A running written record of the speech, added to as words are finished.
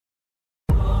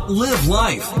Live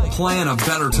life. Plan a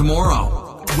better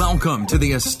tomorrow. Welcome to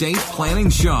the Estate Planning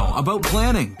Show about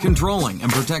planning, controlling, and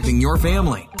protecting your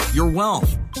family, your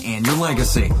wealth, and your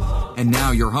legacy. And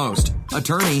now your host,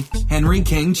 attorney Henry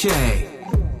King Che.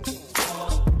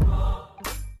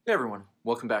 Hey everyone,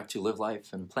 welcome back to Live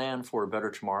Life and Plan for a Better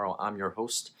Tomorrow. I'm your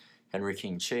host, Henry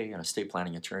King Che, an estate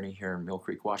planning attorney here in Mill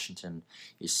Creek, Washington,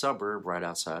 a suburb right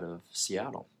outside of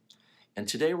Seattle. And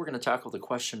today we're going to tackle the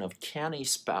question of, can a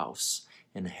spouse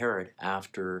inherit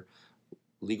after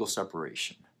legal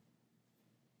separation,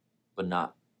 but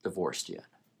not divorced yet?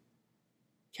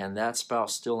 Can that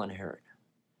spouse still inherit?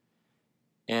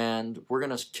 And we're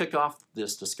going to kick off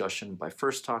this discussion by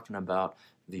first talking about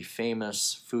the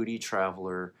famous foodie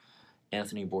traveler,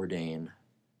 Anthony Bourdain,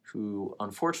 who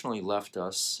unfortunately left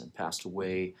us and passed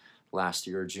away last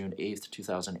year, June 8th,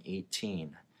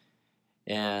 2018.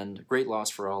 And great loss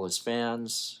for all his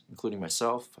fans, including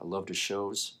myself. I loved his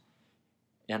shows.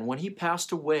 And when he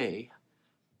passed away,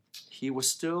 he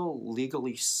was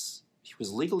legally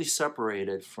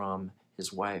separated from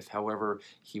his wife. However,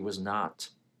 he was not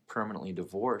permanently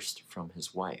divorced from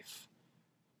his wife.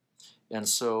 And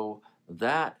so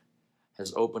that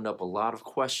has opened up a lot of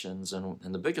questions, and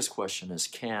the biggest question is,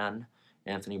 can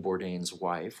Anthony Bourdain's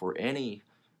wife or any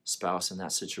spouse in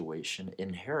that situation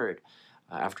inherit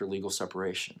after legal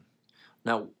separation?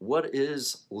 Now, what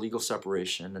is legal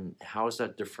separation and how is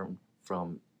that different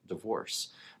from divorce?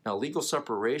 Now, legal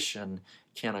separation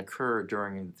can occur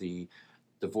during the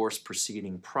divorce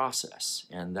proceeding process,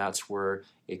 and that's where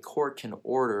a court can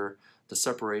order the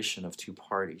separation of two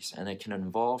parties, and it can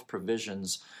involve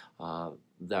provisions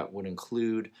that would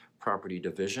include property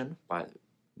division,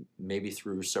 maybe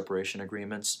through separation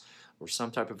agreements or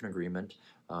some type of an agreement,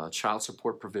 child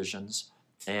support provisions,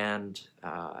 and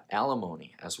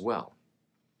alimony as well,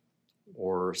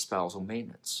 or spousal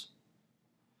maintenance.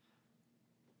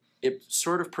 It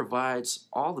sort of provides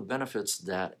all the benefits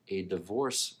that a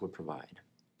divorce would provide,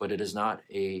 but it is not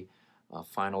a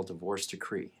final divorce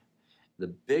decree. The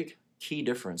big key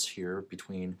difference here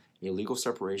between a legal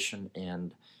separation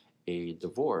and a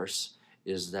divorce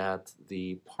is that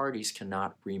the parties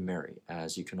cannot remarry,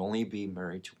 as you can only be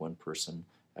married to one person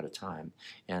at a time.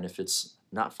 And if it's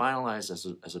not finalized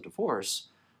as a divorce,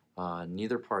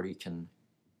 neither party can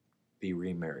be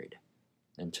remarried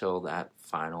until that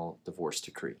final divorce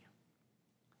decree.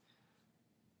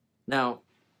 Now,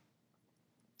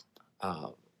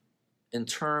 in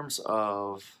terms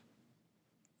of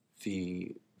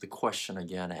the question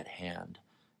again at hand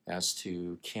as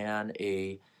to, can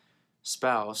a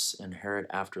spouse inherit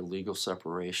after legal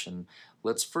separation,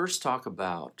 let's first talk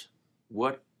about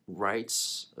what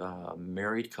rights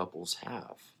married couples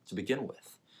have to begin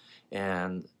with.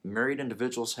 And married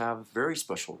individuals have very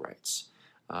special rights.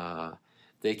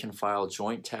 They can file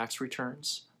joint tax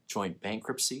returns, joint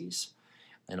bankruptcies,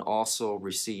 and also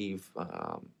receive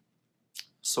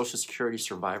Social Security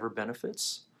survivor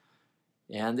benefits,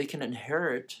 and they can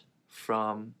inherit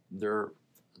from their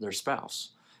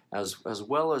spouse, as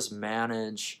well as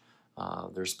manage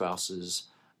their spouse's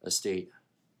estate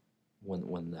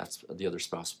when that's the other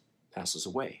spouse passes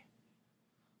away.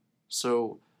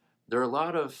 So there are a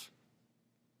lot of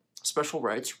special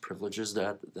rights or privileges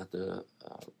that the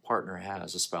partner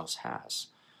has, a spouse has.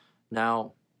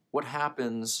 Now, what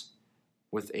happens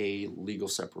with a legal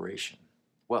separation?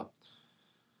 Well,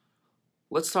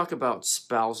 let's talk about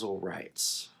spousal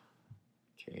rights.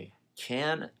 Okay,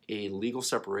 can a legal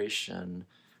separation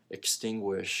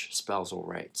extinguish spousal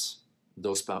rights?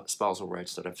 Those spousal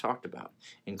rights that I've talked about,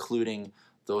 including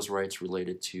those rights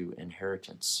related to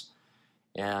inheritance.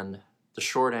 And the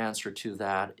short answer to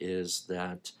that is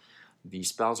that the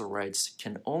spousal rights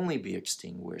can only be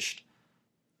extinguished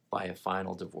by a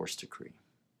final divorce decree,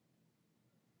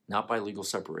 not by legal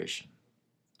separation.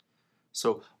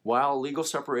 So while legal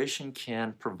separation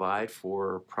can provide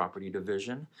for property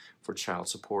division, for child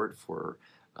support, for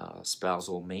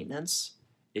spousal maintenance,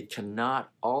 it cannot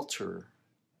alter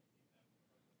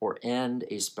or end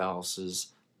a spouse's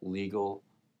legal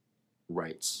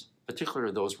rights,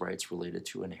 particularly those rights related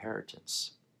to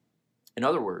inheritance. In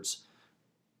other words,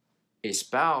 a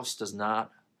spouse does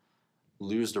not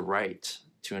lose the right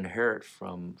to inherit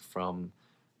from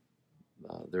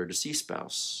their deceased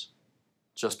spouse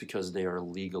just because they are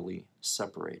legally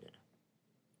separated.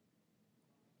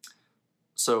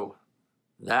 So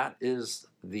that is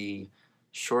the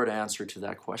short answer to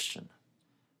that question.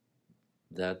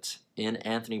 That in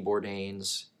Anthony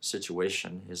Bourdain's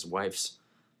situation, his wife's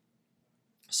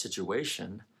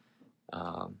situation,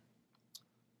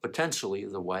 potentially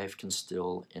the wife can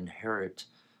still inherit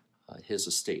his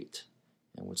estate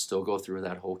and would still go through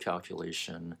that whole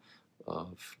calculation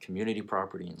community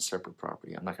property and separate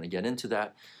property. I'm not going to get into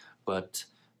that, but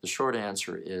the short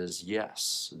answer is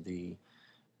yes, the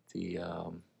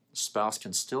spouse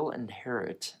can still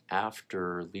inherit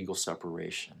after legal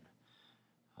separation,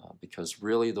 because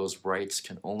really those rights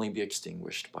can only be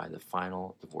extinguished by the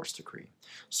final divorce decree.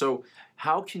 So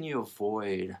how can you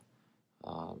avoid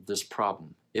this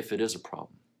problem, if it is a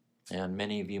problem? And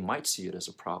many of you might see it as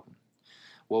a problem.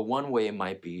 Well, one way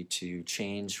might be to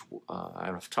change,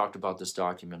 I've talked about this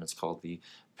document, it's called the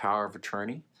Power of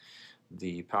Attorney.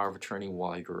 The Power of Attorney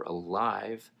while you're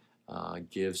alive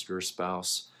gives your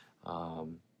spouse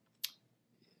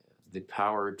the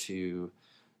power to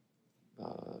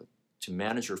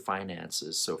manage your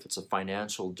finances. So if it's a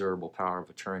financial durable power of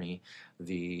attorney,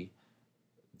 the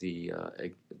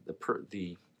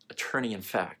attorney in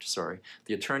fact,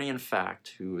 the attorney in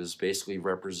fact, who is basically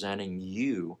representing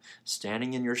you,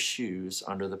 standing in your shoes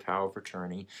under the power of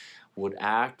attorney, would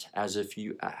act as if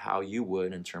how you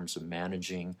would in terms of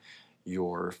managing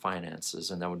your finances,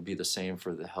 and that would be the same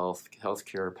for the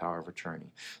healthcare power of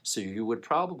attorney. So you would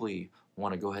probably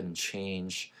want to go ahead and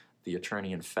change the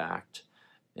attorney in fact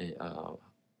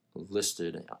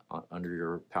listed under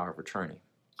your power of attorney.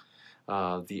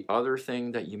 The other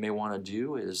thing that you may want to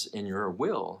do is in your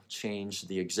will change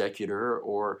the executor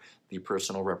or the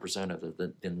personal representative,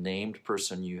 the named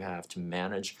person you have to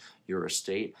manage your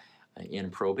estate in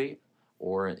probate,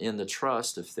 or in the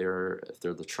trust, if they're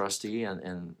the trustee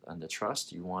and the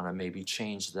trust, you want to maybe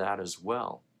change that as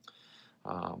well.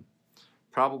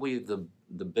 Probably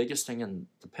the biggest thing, and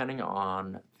depending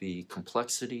on the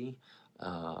complexity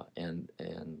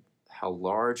and how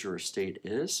large your estate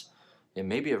is, it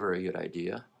may be a very good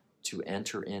idea to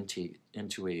enter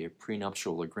into a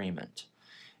prenuptial agreement,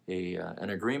 an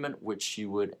agreement which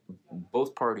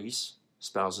both parties,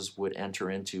 spouses, would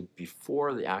enter into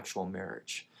before the actual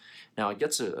marriage. Now, it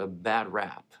gets a bad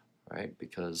rap, right?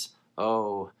 Because,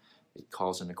 it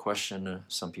calls into question,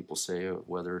 some people say,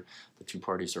 whether the two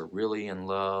parties are really in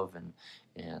love,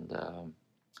 and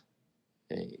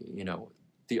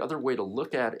the other way to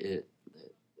look at it,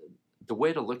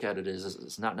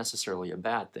 is not necessarily a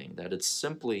bad thing, that it's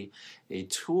simply a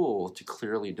tool to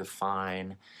clearly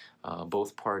define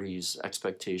both parties'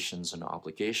 expectations and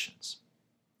obligations,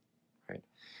 right?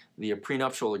 The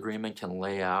prenuptial agreement can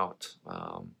lay out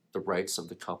the rights of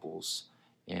the couples,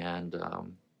 and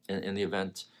in the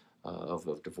event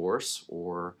of divorce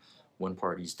or one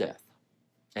party's death.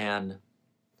 And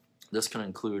this can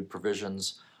include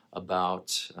provisions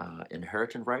about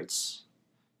inheritance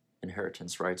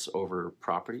rights over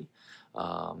property,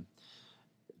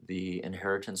 the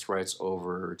inheritance rights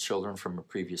over children from a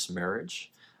previous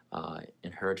marriage,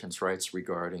 inheritance rights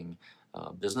regarding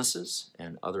businesses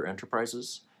and other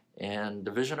enterprises, and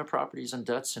division of properties and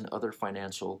debts and other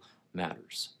financial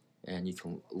matters. And you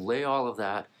can lay all of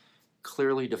that,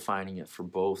 clearly defining it for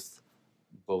both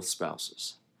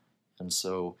spouses. And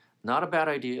so, not a bad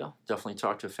idea. Definitely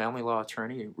talk to a family law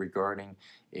attorney regarding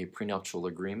a prenuptial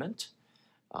agreement,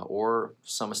 or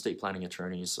some estate planning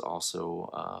attorneys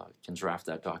also can draft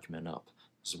that document up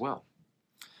as well.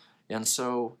 And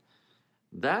so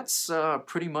that's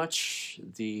pretty much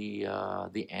the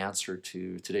answer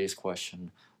to today's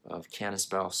question of, can a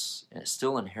spouse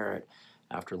still inherit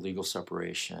after legal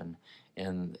separation?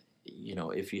 And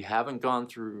if you haven't gone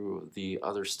through the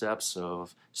other steps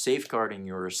of safeguarding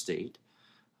your estate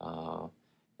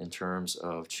in terms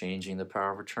of changing the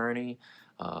power of attorney,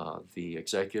 the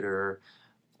executor,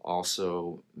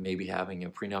 also maybe having a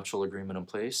prenuptial agreement in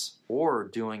place, or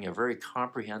doing a very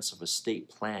comprehensive estate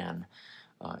plan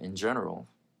in general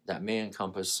that may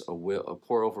encompass a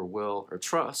pour-over will or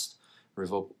trust,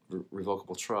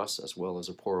 revocable trust, as well as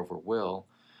a pour-over will.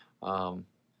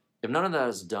 If none of that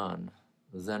is done,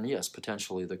 then yes,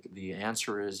 potentially the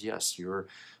answer is yes, your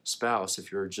spouse,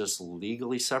 if you're just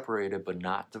legally separated but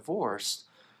not divorced,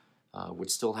 would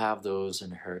still have those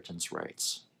inheritance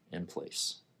rights in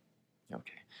place.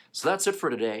 Okay, so that's it for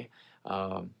today.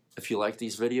 If you like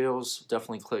these videos,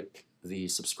 definitely click the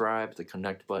subscribe, the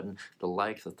connect button, the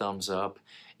like, the thumbs up,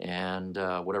 and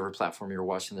whatever platform you're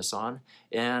watching this on.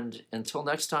 And until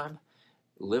next time,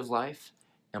 live life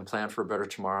and plan for a better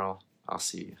tomorrow. I'll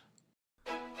see you.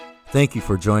 Thank you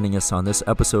for joining us on this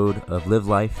episode of Live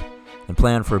Life and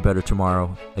Plan for a Better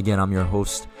Tomorrow. Again, I'm your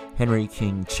host, Henry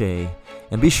King Che.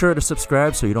 And be sure to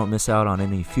subscribe so you don't miss out on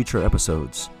any future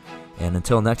episodes. And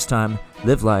until next time,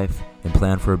 live life and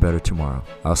plan for a better tomorrow.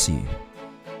 I'll see you.